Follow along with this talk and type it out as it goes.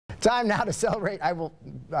Time now to celebrate. I will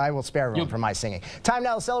spare everyone from my singing. Time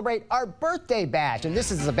now to celebrate our birthday bash, and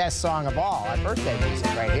this is the best song of all, our birthday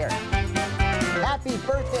music right here. Happy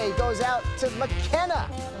birthday goes out to McKenna.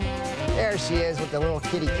 There she is with the little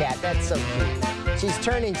kitty cat. That's so cute. She's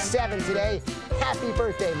turning 7 today. Happy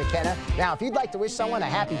birthday, McKenna. Now, if you'd like to wish someone a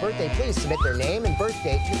happy birthday, please submit their name and birth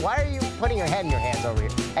date. Why are you putting your head in your hands over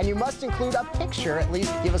here? And you must include a picture. At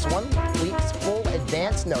least give us 1 week's full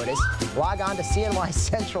advance notice. Log on to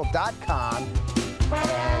CNYCentral.com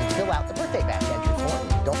and fill out the birthday bash entry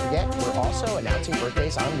form. Don't forget, we're also announcing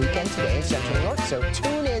birthdays on weekend today in Central New York, so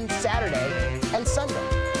tune in Saturday and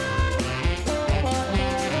Sunday.